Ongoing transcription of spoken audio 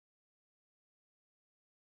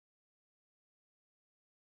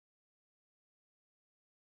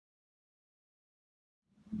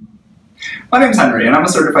My name's Henry, and I'm a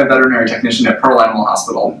certified veterinary technician at Pearl Animal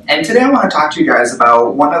Hospital. And today I want to talk to you guys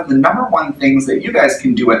about one of the #1 things that you guys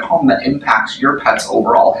can do at home that impacts your pet's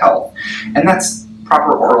overall health, and that's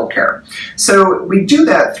proper oral care. So we do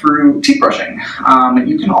that through teeth brushing.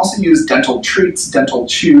 You can also use dental treats, dental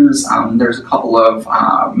chews. There's a couple of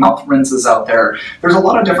mouth rinses out there. There's a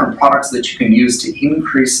lot of different products that you can use to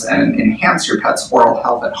increase and enhance your pet's oral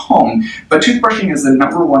health at home, but toothbrushing is the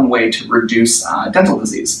 #1 way to reduce dental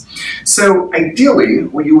disease. So ideally,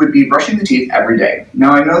 you would be brushing the teeth every day.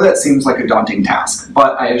 Now I know that seems like a daunting task,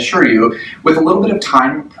 but I assure you, with a little bit of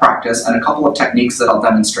time, practice, and a couple of techniques that I'll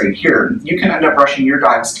demonstrate here, you can end up brushing your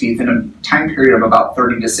dog's teeth in a time period of about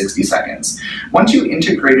 30 to 60 seconds. Once you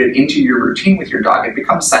integrate it into your routine with your dog, it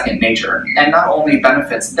becomes second nature, and not only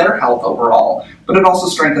benefits their health overall, but it also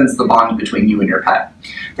strengthens the bond between you and your pet.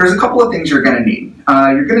 There's a couple of things you're going to need.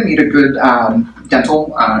 You're going to need a good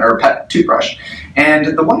dental or pet toothbrush, and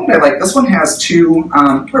the one that I like, this one has two,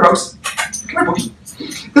 come here folks, come here Bookie.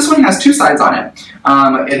 This one has two sides on it.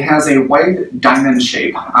 It has a wide diamond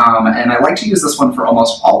shape, and I like to use this one for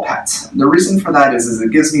almost all pets. The reason for that is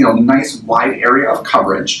it gives me a nice wide area of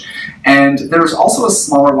coverage, and there's also a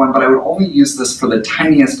smaller one, but I would only use this for the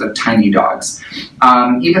tiniest of tiny dogs.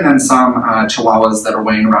 Even in some Chihuahuas that are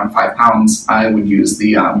weighing around 5 pounds, I would use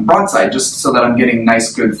the broadside just so that I'm getting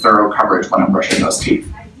nice, good, thorough coverage when I'm brushing those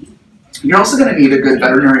teeth. You're also going to need a good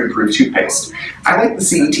veterinary-approved toothpaste. I like the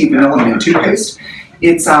CET Vanilla Mint toothpaste.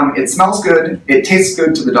 It smells good, it tastes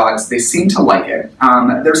good to the dogs, they seem to like it.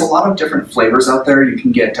 There's a lot of different flavors out there. You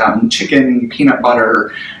can get chicken, peanut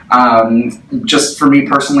butter. Just for me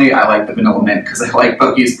personally, I like the Vanilla Mint because I like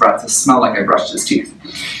Bogey's breath to smell like I brushed his teeth.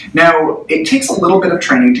 Now, it takes a little bit of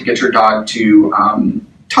training to get your dog to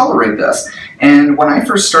tolerate this. And when I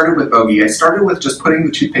first started with Bogey, I started with just putting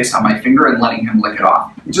the toothpaste on my finger and letting him lick it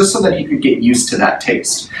off, just so that he could get used to that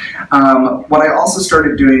taste. What I also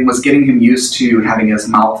started doing was getting him used to having his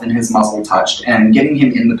mouth and his muzzle touched and getting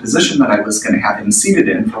him in the position that I was going to have him seated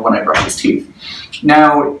in for when I brush his teeth.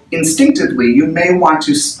 Now, instinctively, you may want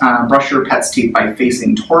to brush your pet's teeth by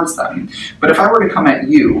facing towards them, but if I were to come at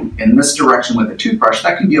you in this direction with a toothbrush,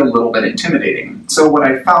 that can be a little bit intimidating. So what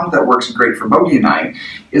I found that works great for Bogey and I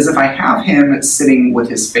is if I have him sitting with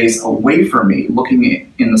his face away from me,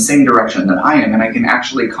 looking in the same direction that I am, and I can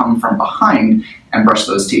actually come from behind and brush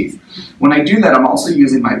those teeth. When I do that, I'm also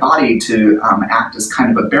using my body to act as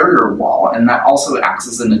kind of a barrier wall, and that also acts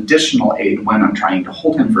as an additional aid when I'm trying to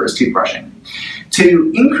hold him for his teeth brushing.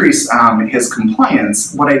 To increase his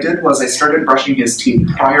compliance, what I did was I started brushing his teeth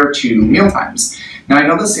prior to mealtimes. Now I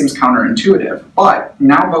know this seems counterintuitive, but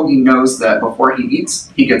now Bogey knows that before he eats,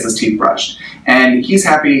 he gets his teeth brushed. And he's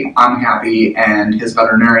happy, I'm happy, and his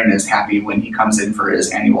veterinarian is happy when he comes in for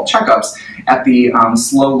his annual checkups at the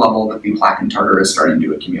slow level that the plaque and tartar is starting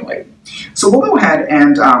to accumulate. So we'll go ahead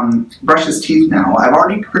and brush his teeth now. I've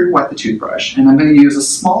already pre-wet the toothbrush, and I'm going to use a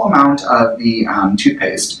small amount of the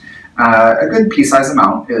toothpaste. A good pea-sized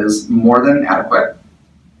amount is more than adequate.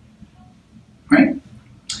 Right?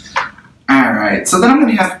 Alright, so then I'm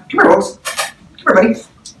going to have, come here folks, come here buddy,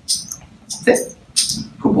 sit,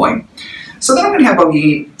 good boy. So then I'm going to have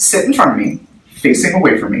Bogey sit in front of me, facing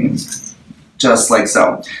away from me, just like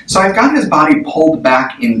so. So I've got his body pulled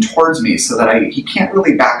back in towards me so that he can't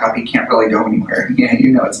really back up, he can't really go anywhere. Yeah,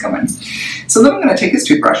 you know it's coming. So then I'm going to take his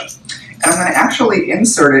toothbrush, and I'm going to actually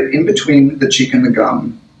insert it in between the cheek and the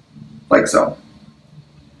gum, like so.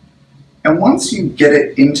 And once you get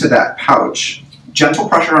it into that pouch, gentle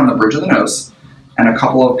pressure on the bridge of the nose, and a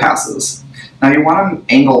couple of passes. Now you want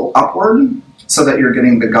to angle upward so that you're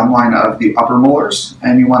getting the gum line of the upper molars,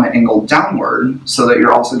 and you want to angle downward so that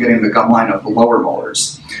you're also getting the gum line of the lower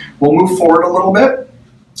molars. We'll move forward a little bit,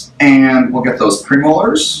 and we'll get those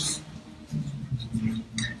premolars,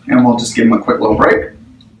 and we'll just give them a quick little break.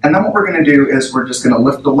 And then what we're going to do is we're just going to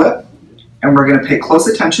lift the lip, and we're going to pay close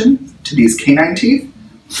attention to these canine teeth.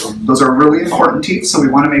 Those are really important teeth, so we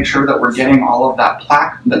want to make sure that we're getting all of that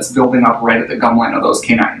plaque that's building up right at the gum line of those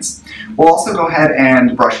canines. We'll also go ahead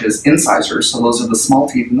and brush his incisors, so those are the small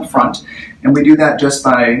teeth in the front, and we do that just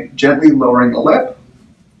by gently lowering the lip.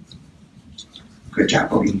 Good job,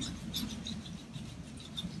 Bogey.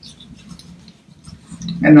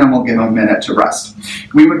 And then we'll give him a minute to rest.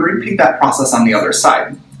 We would repeat that process on the other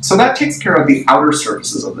side. So that takes care of the outer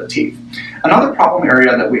surfaces of the teeth. Another problem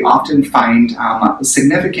area that we often find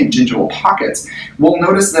significant gingival pockets, we'll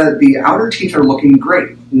notice that the outer teeth are looking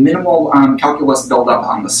great. Minimal calculus buildup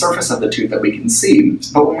on the surface of the tooth that we can see.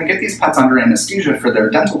 But when we get these pets under anesthesia for their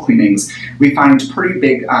dental cleanings, we find pretty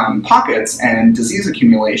big pockets and disease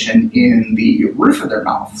accumulation in the roof of their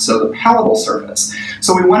mouth, so the palatal surface.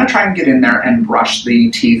 So we want to try and get in there and brush the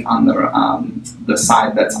teeth on the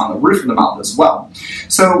side that's on the roof of the mouth as well.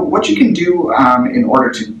 So what you can do in order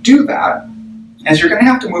to do that is you're going to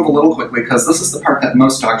have to move a little quickly, because this is the part that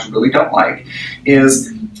most dogs really don't like,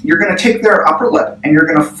 is you're going to take their upper lip and you're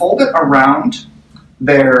going to fold it around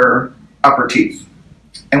their upper teeth.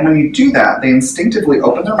 And when you do that, they instinctively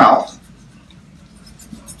open their mouth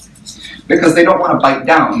because they don't want to bite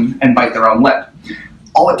down and bite their own lip.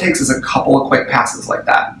 All it takes is a couple of quick passes like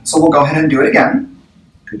that. So we'll go ahead and do it again.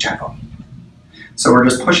 Good job. So we're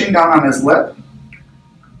just pushing down on his lip,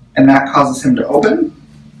 and that causes him to open.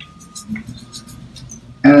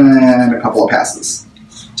 And a couple of passes,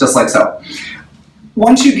 just like so.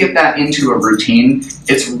 Once you get that into a routine,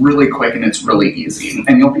 it's really quick and it's really easy.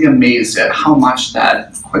 And you'll be amazed at how much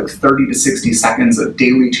that quick 30 to 60 seconds of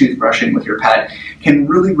daily toothbrushing with your pet can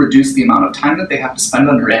really reduce the amount of time that they have to spend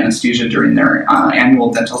under anesthesia during their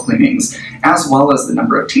annual dental cleanings, as well as the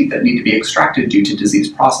number of teeth that need to be extracted due to disease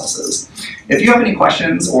processes. If you have any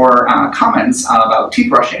questions or comments about teeth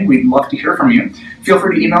brushing, we'd love to hear from you. Feel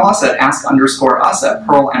free to email us at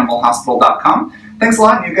ask_us@pearlanimalhospital.com. Thanks a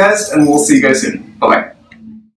lot, you guys, and we'll see you guys soon. Bye-bye.